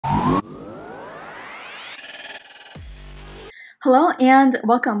Hello and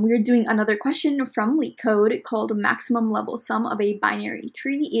welcome. We are doing another question from LeetCode called maximum level sum of a binary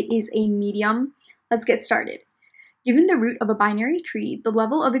tree. It is a medium. Let's get started. Given the root of a binary tree, the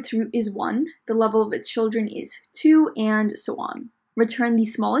level of its root is 1, the level of its children is 2, and so on. Return the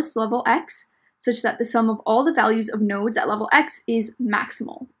smallest level x such that the sum of all the values of nodes at level x is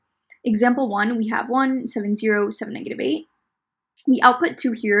maximal. Example 1, we have 1, 7, 0, 7, negative 8. We output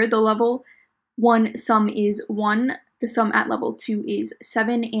 2 here. The level 1 sum is 1. The sum at level 2 is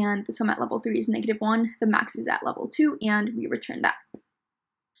 7, and the sum at level 3 is negative 1. The max is at level 2, and we return that.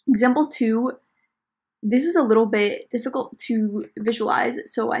 Example 2, this is a little bit difficult to visualize,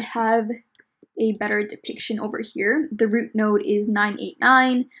 so I have a better depiction over here. The root node is 9, 8,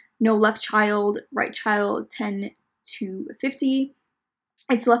 9, no left child, right child 10 to 50.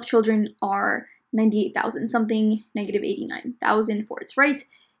 Its left children are 98,000 something, negative 89,000 for its right,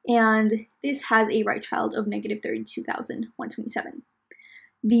 and this has a right child of negative 32,127.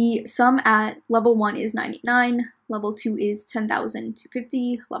 The sum at level 1 is 989, level 2 is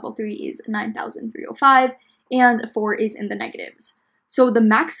 10,250, level 3 is 9,305, and 4 is in the negatives. So the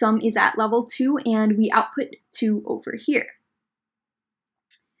max sum is at level 2, and we output 2 over here.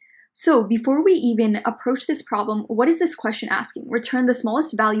 So before we even approach this problem, what is this question asking? Return the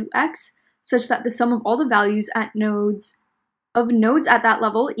smallest value x such that the sum of all the values at nodes at that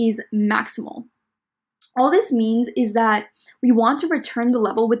level is maximal. All this means is that we want to return the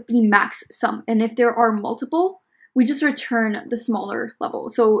level with the max sum, and if there are multiple, we just return the smaller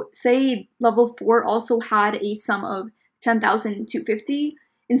level. So say level 4 also had a sum of 10,250.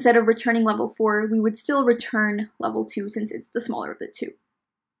 Instead of returning level 4, we would still return level 2 since it's the smaller of the two.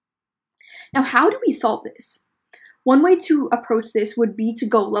 Now, how do we solve this? One way to approach this would be to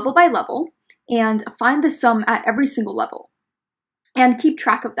go level by level and find the sum at every single level and keep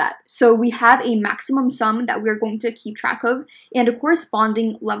track of that. So we have a maximum sum that we're going to keep track of and a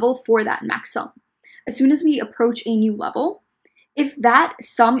corresponding level for that max sum. As soon as we approach a new level, if that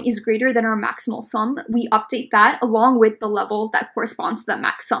sum is greater than our maximal sum, we update that along with the level that corresponds to that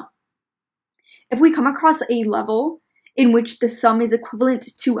max sum. If we come across a level in which the sum is equivalent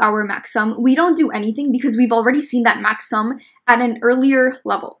to our max sum, we don't do anything because we've already seen that max sum at an earlier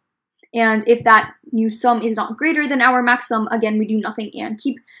level. And if that new sum is not greater than our max sum, again, we do nothing and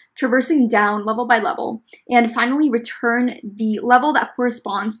keep traversing down level by level, and finally return the level that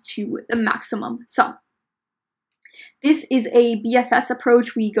corresponds to the maximum sum. This is a BFS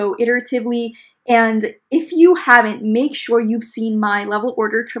approach. We go iteratively, and if you haven't, make sure you've seen my level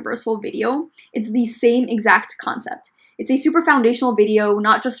order traversal video. It's the same exact concept. It's a super foundational video,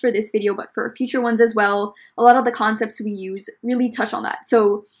 not just for this video, but for future ones as well. A lot of the concepts we use really touch on that.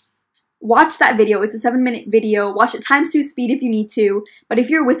 So watch that video. It's a 7-minute video. Watch it times 2 speed if you need to. But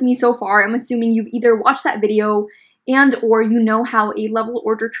if you're with me so far, I'm assuming you've either watched that video and or you know how a level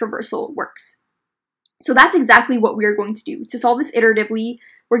order traversal works. So that's exactly what we're going to do. To solve this iteratively,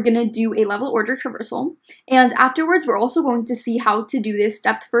 we're going to do a level order traversal. And afterwards, we're also going to see how to do this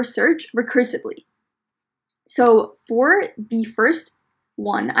depth first search recursively. So for the first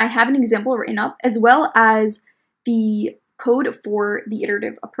one, I have an example written up as well as the code for the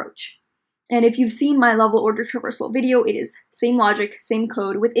iterative approach. And if you've seen my level order traversal video, it is same logic, same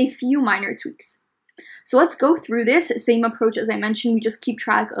code with a few minor tweaks. So let's go through this same approach as I mentioned. We just keep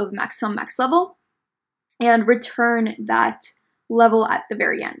track of max sum, max level, and return that level at the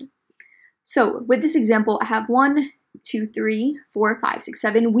very end. So with this example, I have 1, 2, 3, 4, 5, 6,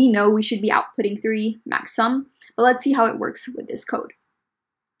 7. We know we should be outputting 3 max sum, but let's see how it works with this code.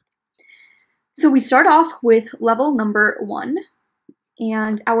 So we start off with level number 1,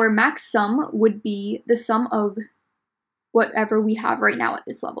 and our max sum would be the sum of whatever we have right now at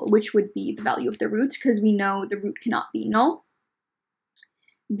this level, which would be the value of the root, because we know the root cannot be null.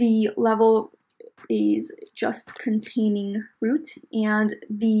 The level is just containing root, and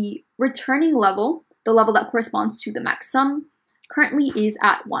the returning level, the level that corresponds to the max sum, currently is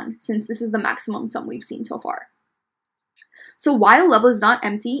at 1, since this is the maximum sum we've seen so far. So while level is not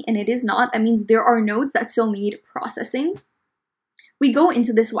empty, and it is not, that means there are nodes that still need processing. We go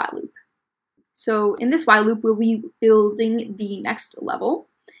into this while loop. So in this while loop, we'll be building the next level,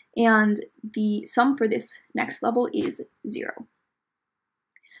 and the sum for this next level is 0.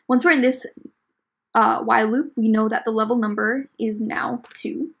 Once we're in this while loop, we know that the level number is now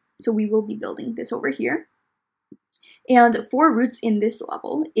 2, so we will be building this over here. And for roots in this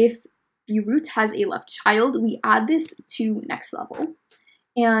level, if the root has a left child, we add this to next level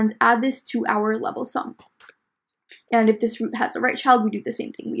and add this to our level sum. And if this root has a right child, we do the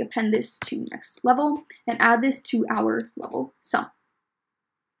same thing. We append this to next level and add this to our level sum.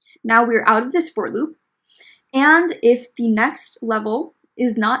 Now we're out of this for loop. And if the next level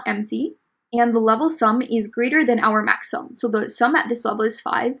is not empty and the level sum is greater than our max sum, so the sum at this level is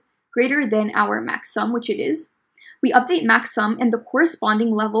 5, greater than our max sum, which it is, we update max sum and the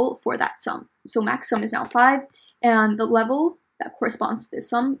corresponding level for that sum. So max sum is now 5, and the level that corresponds to this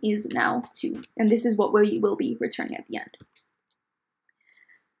sum is now 2. And this is what we will be returning at the end.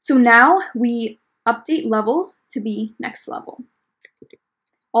 So now we update level to be next level.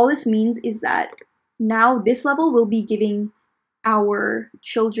 All this means is that now this level will be giving our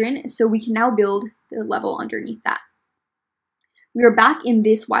children, so we can now build the level underneath that. We are back in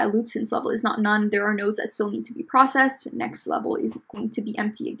this while loop since level is not none. There are nodes that still need to be processed. Next level is going to be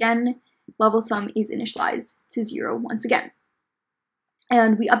empty again. Level sum is initialized to 0 once again.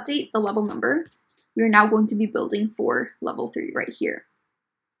 And we update the level number. We are now going to be building for level 3 right here.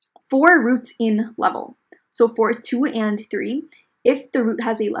 4 roots in level. So for 2 and 3, if the root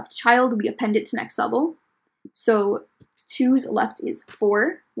has a left child, we append it to next level. So 2's left is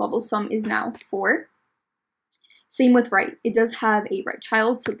 4. Level sum is now 4. Same with right. It does have a right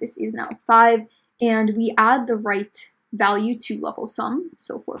child, so this is now 5. And we add the right value to level sum.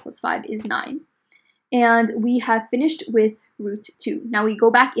 So 4 plus 5 is 9. And we have finished with root 2. Now we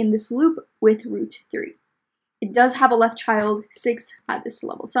go back in this loop with root 3. It does have a left child, 6, add this to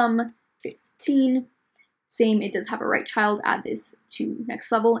level sum, 15. Same, it does have a right child, add this to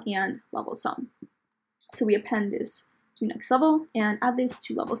next level and level sum. So we append this to next level and add this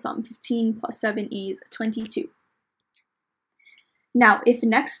to level sum. 15 plus 7 is 22. Now, if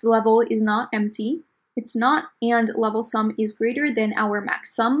next level is not empty, it's not, and level sum is greater than our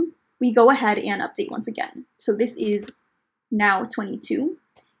max sum, we go ahead and update once again. So this is now 22,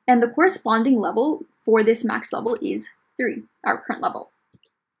 and the corresponding level for this max level is 3, our current level.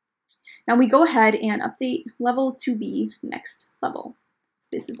 Now we go ahead and update level to be next level. So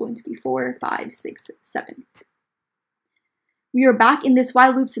this is going to be 4, 5, 6, 7. We are back in this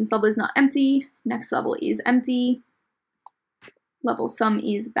while loop since level is not empty. Next level is empty. Level sum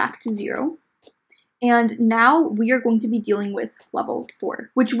is back to 0. And now we are going to be dealing with level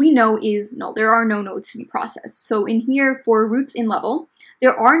 4, which we know is null. There are no nodes to be processed. So in here, for roots in level,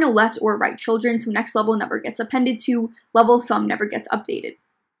 there are no left or right children, so next level never gets appended to, level sum never gets updated.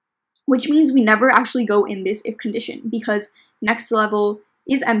 Which means we never actually go in this if condition, because next level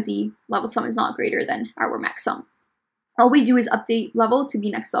is empty, level sum is not greater than our max sum. All we do is update level to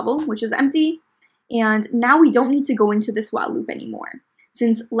be next level, which is empty, and now we don't need to go into this while loop anymore,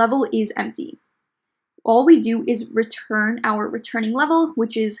 since level is empty. All we do is return our returning level,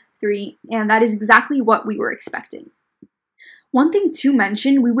 which is 3, and that is exactly what we were expecting. One thing to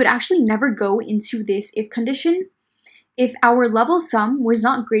mention, we would actually never go into this if condition if our level sum was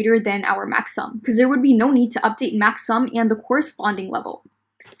not greater than our max sum, because there would be no need to update max sum and the corresponding level.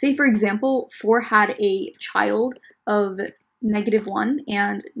 Say, for example, 4 had a child of -1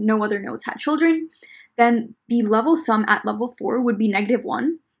 and no other nodes had children, then the level sum at level 4 would be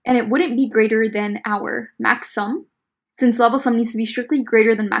 -1, and it wouldn't be greater than our max sum, since level sum needs to be strictly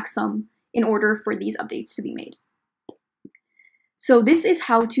greater than max sum in order for these updates to be made. So this is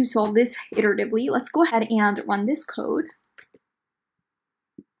how to solve this iteratively. Let's go ahead and run this code.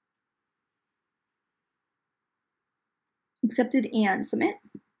 Accepted and submit.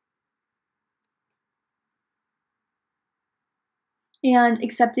 And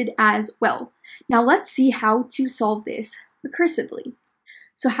accepted as well. Now let's see how to solve this recursively.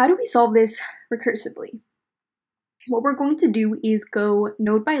 So how do we solve this recursively? What we're going to do is go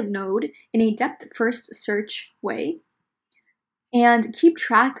node by node in a depth-first search way and keep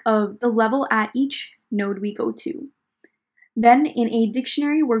track of the level at each node we go to. Then in a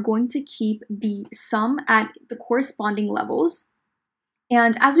dictionary, we're going to keep the sum at the corresponding levels.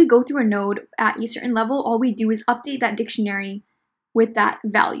 And as we go through a node at a certain level, all we do is update that dictionary with that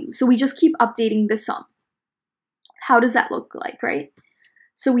value. So we just keep updating the sum. How does that look like, right?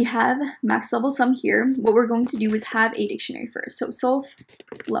 So we have max level sum here. What we're going to do is have a dictionary first. So self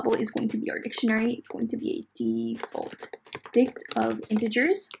level is going to be our dictionary. It's going to be a default dict of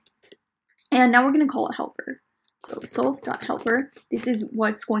integers. And now we're going to call it helper. So self.helper, this is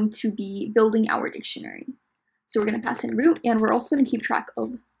what's going to be building our dictionary. So we're going to pass in root, and we're also going to keep track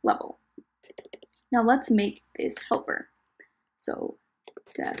of level. Now let's make this helper. So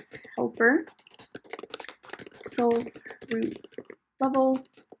def helper self root level.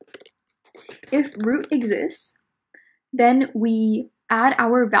 If root exists, then we add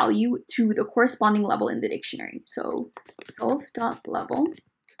our value to the corresponding level in the dictionary. So self.level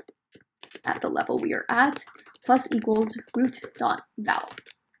at the level we are at plus equals root.val.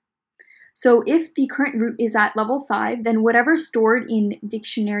 So if the current root is at level 5, then whatever's stored in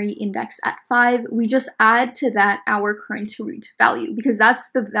dictionary index at 5, we just add to that our current root value, because that's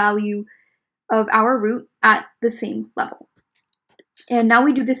the value of our root at the same level. And now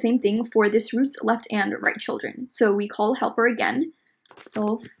we do the same thing for this root's left and right children. So we call helper again,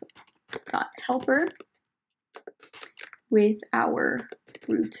 self.helper with our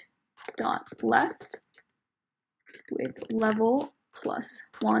root.left with level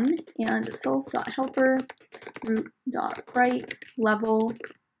 +1 and self.helper root.right level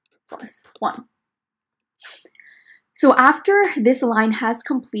 +1. So after this line has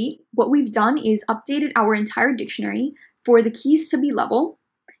complete, what we've done is updated our entire dictionary for the keys to be level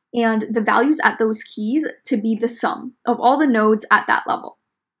and the values at those keys to be the sum of all the nodes at that level.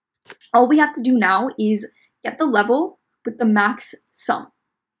 All we have to do now is get the level with the max sum.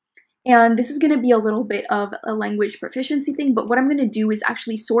 And this is going to be a little bit of a language proficiency thing, but what I'm going to do is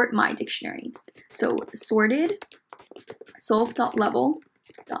actually sort my dictionary. So sorted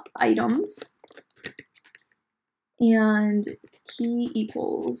self.level.items and key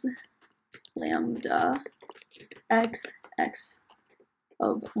equals lambda x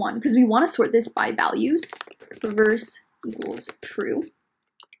of 1, because we want to sort this by values. Reverse equals true.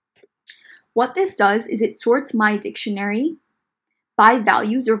 What this does is it sorts my dictionary by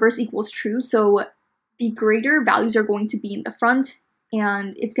values. Reverse equals true, so the greater values are going to be in the front,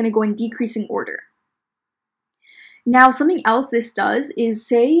 and it's going to go in decreasing order. Now, something else this does is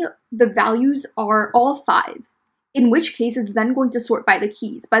say the values are all 5, in which case it's then going to sort by the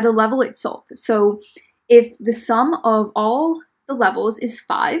keys, by the level itself. So if the sum of all the levels is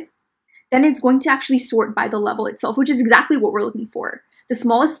 5, then it's going to actually sort by the level itself, which is exactly what we're looking for. The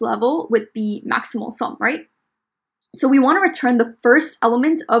smallest level with the maximal sum, right? So we want to return the first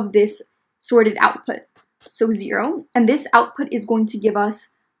element of this sorted output, so 0, and this output is going to give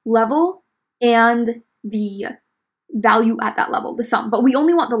us level and the value at that level, the sum, but we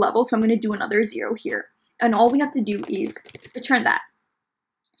only want the level, so I'm going to do another 0 here, and all we have to do is return that.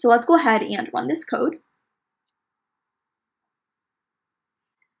 So let's go ahead and run this code.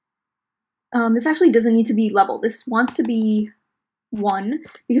 This actually doesn't need to be level. This wants to be 1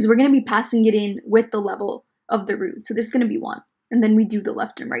 because we're going to be passing it in with the level of the root. So this is going to be 1. And then we do the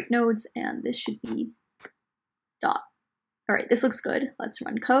left and right nodes, and this should be dot. All right, this looks good. Let's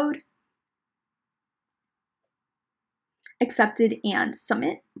run code. Accepted and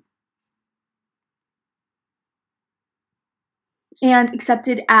submit. And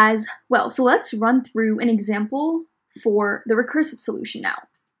accepted as well. So let's run through an example for the recursive solution now.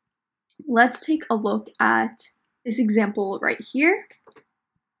 Let's take a look at this example right here.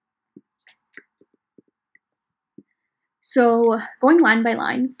 So going line by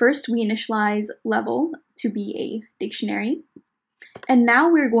line, first we initialize level to be a dictionary. And now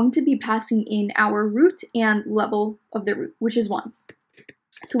we're going to be passing in our root and level of the root, which is 1.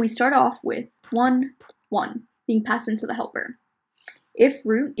 So we start off with 1, 1 being passed into the helper. If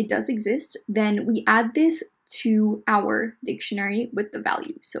root, it does exist, then we add this to our dictionary with the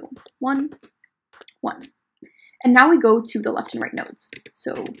value. So 1, 1. And now we go to the left and right nodes.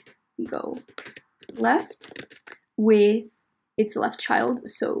 So we go left with its left child,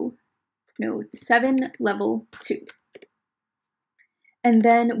 so node 7, level 2. And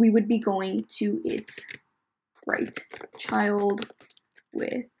then we would be going to its right child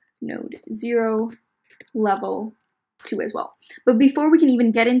with node 0, level 2 as well. But before we can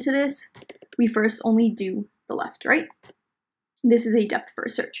even get into this, we first only do the left, right? This is a depth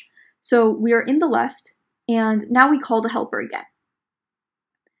first search. So we are in the left, and now we call the helper again.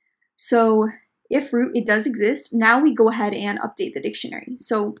 So if root, it does exist, now we go ahead and update the dictionary.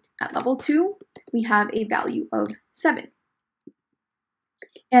 So at level 2, we have a value of 7.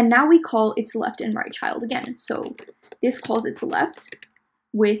 And now we call its left and right child again. So this calls its left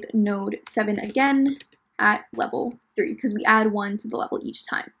with node 7 again at level 3, because we add 1 to the level each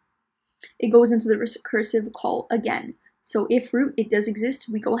time. It goes into the recursive call again. So if root, it does exist,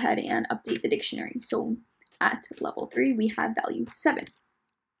 we go ahead and update the dictionary. So at level 3, we have value 7.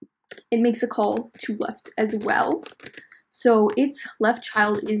 It makes a call to left as well. So its left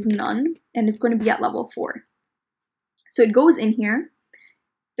child is none, and it's going to be at level 4. So it goes in here.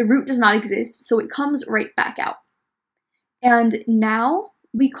 The root does not exist, so it comes right back out. And now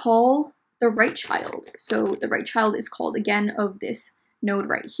we call the right child. So the right child is called again of this node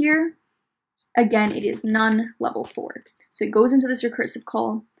right here. Again, it is none, level 4. So it goes into this recursive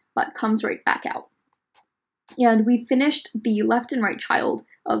call, but comes right back out. And we finished the left and right child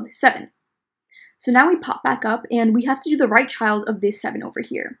of 7. So now we pop back up, and we have to do the right child of this 7 over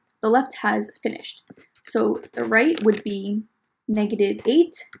here. The left has finished. So the right would be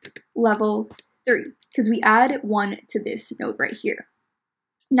 -8, level 3, because we add 1 to this node right here.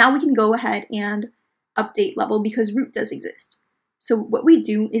 Now we can go ahead and update level because root does exist. So what we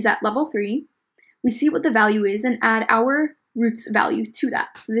do is at level 3, we see what the value is and add our root's value to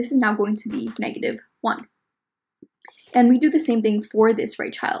that. So this is now going to be -1. And we do the same thing for this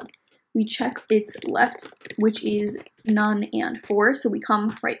right child. We check its left, which is none and 4, so we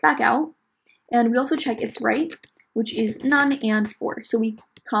come right back out. And we also check its right, which is none and 4, so we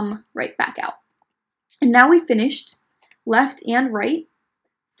come right back out. And now we finished left and right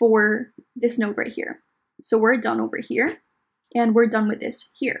for this node right here. So we're done over here, and we're done with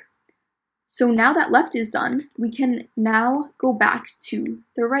this here. So now that left is done, we can now go back to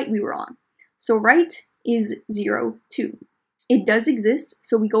the right we were on. So right is 0, 2. It does exist,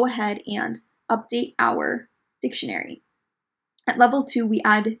 so we go ahead and update our dictionary. At level 2, we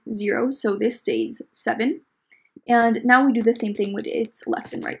add 0, so this stays 7. And now we do the same thing with its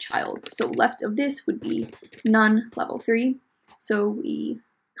left and right child. So left of this would be none, level 3. So we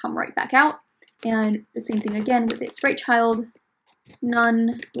come right back out. And the same thing again with its right child,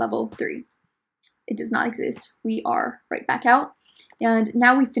 none, level 3. It does not exist. We are right back out. And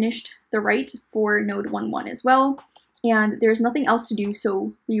now we finished the right for node 1, 1 as well. And there's nothing else to do,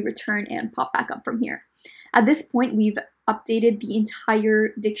 so we return and pop back up from here. At this point, we've updated the entire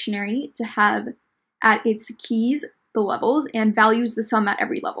dictionary to have at its keys the levels and values the sum at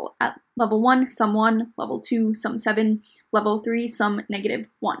every level. At level 1, sum 1, level 2, sum 7, level 3, sum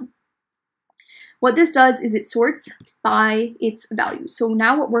 -1. What this does is it sorts by its value. So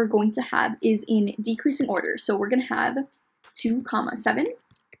now what we're going to have is in decreasing order. So we're going to have 2, 7.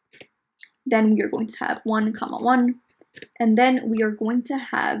 Then we are going to have 1, 1. And then we are going to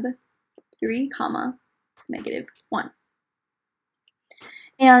have 3, -1.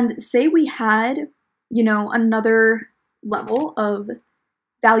 And say we had, another level of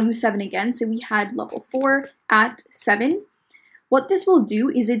value 7 again. So we had level 4 at 7. What this will do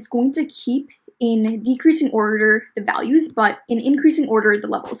is it's going to keep in decreasing order the values, but in increasing order the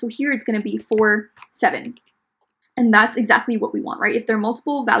level. So here it's going to be 4, 7. And that's exactly what we want, right? If there are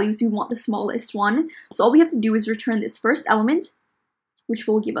multiple values, we want the smallest one. So all we have to do is return this first element, which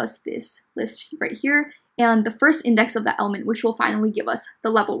will give us this list right here, and the first index of that element, which will finally give us the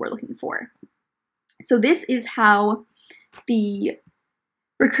level we're looking for. So this is how the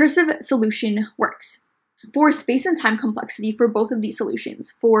recursive solution works. For space and time complexity for both of these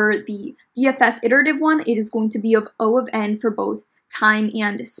solutions, for the BFS iterative one, it is going to be of O of n for both time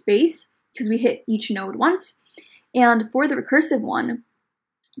and space, because we hit each node once. And for the recursive one,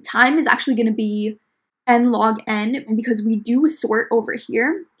 time is actually going to be n log n because we do sort over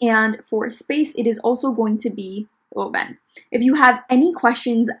here. And for space, it is also going to be O of n. If you have any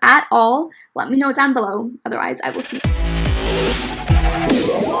questions at all, let me know down below. Otherwise, I will see you.